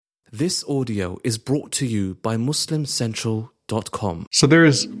This audio is brought to you by MuslimCentral.com. So there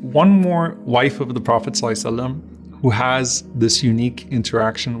is one more wife of the Prophet ﷺ who has this unique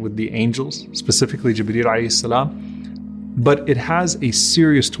interaction with the angels, specifically Jibreel alayhi salam, but it has a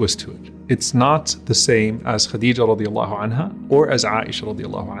serious twist to it. It's not the same as Khadija radiallahu anha or as Aisha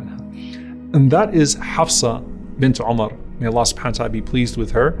radiallahu anha. And that is Hafsa bint Umar. May Allah subhanahu wa ta'ala be pleased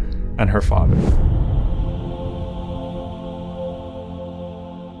with her and her father.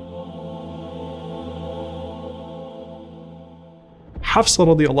 Hafsa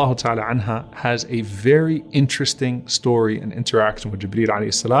radiallahu ta'ala anha has a very interesting story and interaction with Jibreel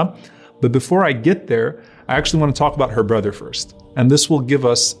alayhi salam. But before I get there, I actually want to talk about her brother first. And this will give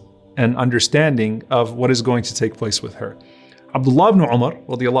us an understanding of what is going to take place with her. Abdullah ibn Umar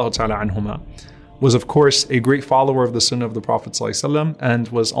radiallahu ta'ala anhuma was of course a great follower of the sunnah of the Prophet ﷺ and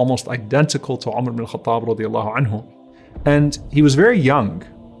was almost identical to Umar ibn Khattab radiallahu anhu. And he was very young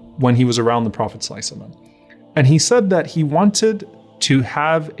when he was around the Prophet ﷺ. And he said that he wanted to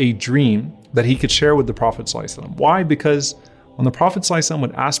have a dream that he could share with the Prophet ﷺ. Why? Because when the Prophet ﷺ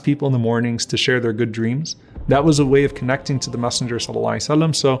would ask people in the mornings to share their good dreams, that was a way of connecting to the Messenger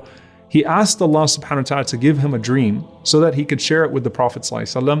ﷺ. So he asked Allah subhanahu wa ta'ala to give him a dream so that he could share it with the Prophet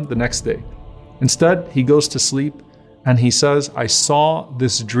ﷺ the next day. Instead, he goes to sleep and he says, I saw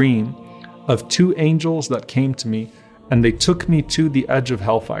this dream of two angels that came to me and they took me to the edge of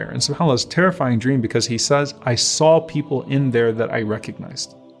hellfire. And subhanAllah, it's a terrifying dream because he says, I saw people in there that I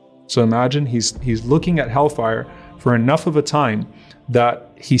recognized. So imagine he's looking at hellfire for enough of a time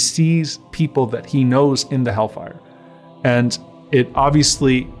that he sees people that he knows in the hellfire. And it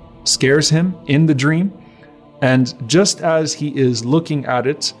obviously scares him in the dream. And just as he is looking at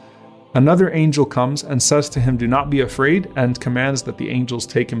it, another angel comes and says to him, do not be afraid, and commands that the angels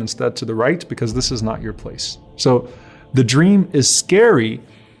take him instead to the right because this is not your place. So the dream is scary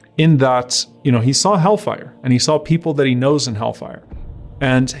in that, he saw hellfire and he saw people that he knows in hellfire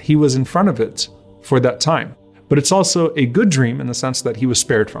and he was in front of it for that time. But it's also a good dream in the sense that he was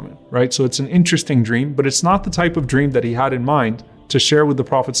spared from it, right? So it's an interesting dream, but it's not the type of dream that he had in mind to share with the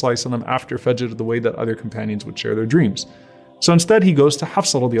Prophet ﷺ after Fajr the way that other companions would share their dreams. So instead he goes to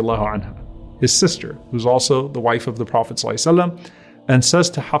Hafsa radiallahu anha, his sister, who's also the wife of the Prophet ﷺ, and says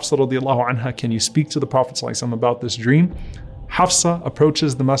to Hafsa radiallahu anha, can you speak to the Prophet ﷺ about this dream? Hafsa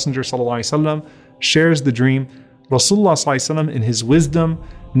approaches the Messenger ﷺ, shares the dream. Rasulullah ﷺ, in his wisdom,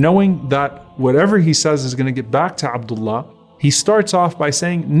 knowing that whatever he says is going to get back to Abdullah, he starts off by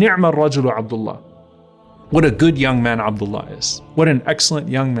saying, Ni'ma rajulu Abdullah. What a good young man Abdullah is. What an excellent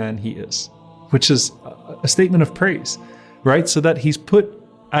young man he is. Which is a statement of praise, right? So that he's put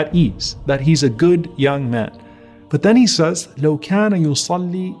at ease, that he's a good young man. But then he says, لو كان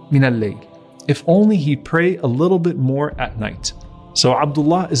يصلي من الليل. If only he'd pray a little bit more at night. So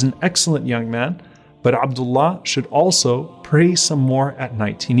Abdullah is an excellent young man, but Abdullah should also pray some more at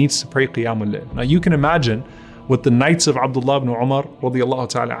night. He needs to pray Qiyamul Layl. Now you can imagine what the nights of Abdullah ibn Umar radiallahu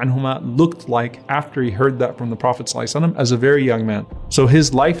ta'ala anhuma looked like after he heard that from the Prophet ﷺ as a very young man. So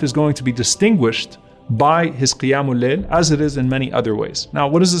his life is going to be distinguished by his Qiyamul Layl as it is in many other ways. Now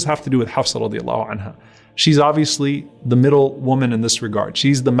what does this have to do with Hafsa radiallahu anha? She's obviously the middle woman in this regard.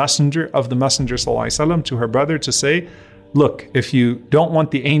 She's the messenger of the Messenger ﷺ to her brother to say, look, if you don't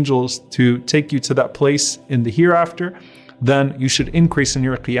want the angels to take you to that place in the hereafter, then you should increase in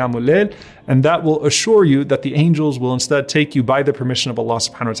your Qiyamul Layl, and that will assure you that the angels will instead take you by the permission of Allah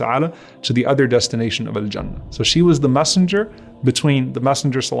subhanahu wa ta'ala to the other destination of Al-Jannah. So she was the messenger between the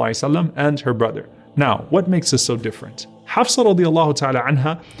Messenger ﷺ and her brother. Now, what makes this so different? Hafsa radiallahu ta'ala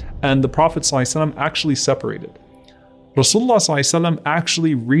anha and the Prophet ﷺ actually separated. Rasulullah ﷺ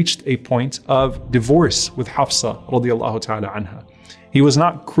actually reached a point of divorce with Hafsa radiallahu ta'ala anha. He was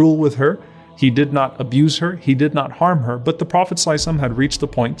not cruel with her, he did not abuse her, he did not harm her, but the Prophet ﷺ had reached a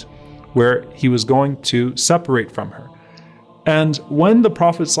point where he was going to separate from her. And when the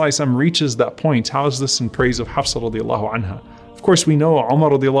Prophet ﷺ reaches that point, how is this in praise of Hafsa radiallahu anha? Of course, we know Umar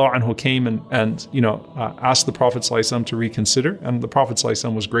radiallahu anhu came and asked the Prophet ﷺ to reconsider, and the Prophet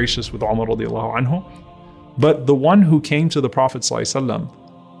ﷺ was gracious with Umar radiallahu anhu. But the one who came to the Prophet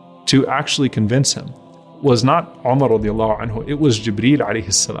ﷺ to actually convince him was not Umar radiallahu anhu, it was Jibreel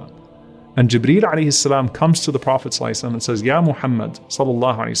alayhi salam. And Jibreel alayhi salam comes to the Prophet ﷺ and says, Ya Muhammad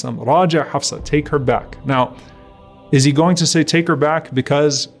sallallahu alayhi wasallam, Raja Hafsa, take her back. Now, is he going to say take her back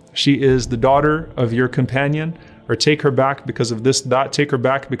because she is the daughter of your companion? Or take her back because of this, that, take her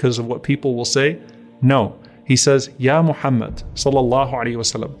back because of what people will say? No. He says, Ya Muhammad sallallahu alayhi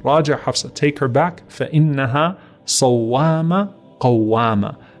wasallam, Raja Hafsa, take her back, فَإِنَّهَا صَوَّامَ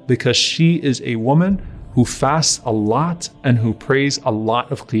قَوَّامَ, because she is a woman who fasts a lot and who prays a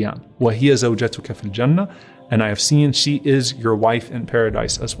lot of qiyam. وَهِيَ زَوْجَتُكَ فِي الْجَنَّةِ, and I have seen she is your wife in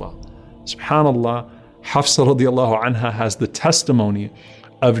paradise as well. SubhanAllah, Hafsa radiallahu anha has the testimony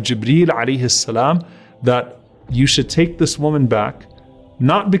of Jibreel alayhi salam that you should take this woman back,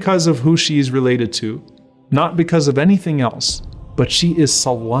 not because of who she is related to, not because of anything else, but she is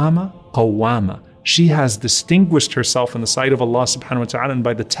sawama qawwama. She has distinguished herself in the sight of Allah subhanahu wa ta'ala, and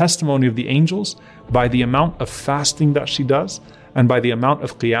by the testimony of the angels, by the amount of fasting that she does, and by the amount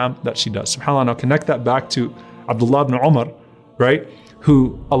of qiyam that she does. SubhanAllah, now connect that back to Abdullah ibn Umar, right?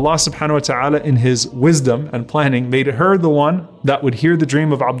 Who Allah subhanahu wa ta'ala in His wisdom and planning made her the one that would hear the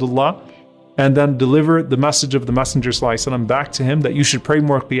dream of Abdullah and then deliver the message of the Messenger sallallahu alaihi wasallam back to him that you should pray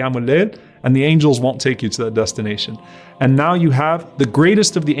more qiyamul layl, and the angels won't take you to that destination. And now you have the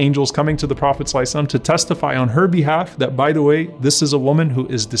greatest of the angels coming to the Prophet sallallahu alaihi wasallam to testify on her behalf that, by the way, this is a woman who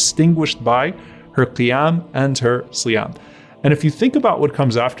is distinguished by her qiyam and her siyam. And if you think about what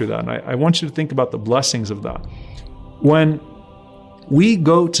comes after that, and I want you to think about the blessings of that. When we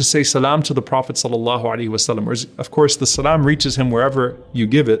go to say salam to the Prophet sallallahu alaihi wasallam, of course the salam reaches him wherever you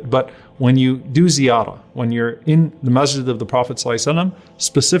give it, but when you do ziyarah, when you're in the masjid of the Prophet sallallahu alaihi wasallam,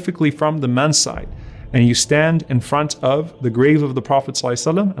 specifically from the men's side, and you stand in front of the grave of the Prophet sallallahu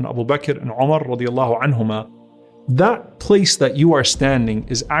alaihi wasallam and Abu Bakr and Umar radiallahu anhuma, that place that you are standing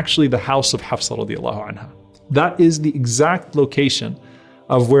is actually the house of Hafsa radiallahu anha. That is the exact location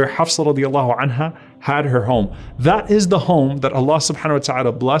of where Hafsa radiallahu anha had her home. That is the home that Allah subhanahu wa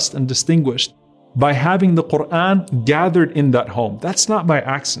ta'ala blessed and distinguished by having the Quran gathered in that home. That's not by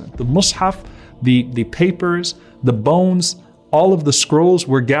accident. The mushaf, the papers, the bones, all of the scrolls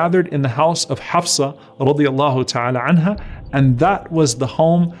were gathered in the house of Hafsa radiallahu ta'ala anha, and that was the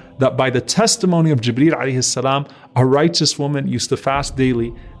home that by the testimony of Jibreel alayhi salam, a righteous woman used to fast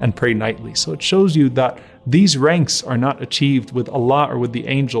daily and pray nightly. So it shows you that these ranks are not achieved with Allah or with the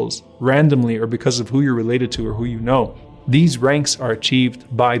angels randomly or because of who you're related to or who you know. These ranks are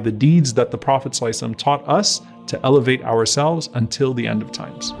achieved by the deeds that the Prophet ﷺ taught us to elevate ourselves until the end of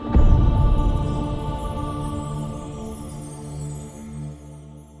times.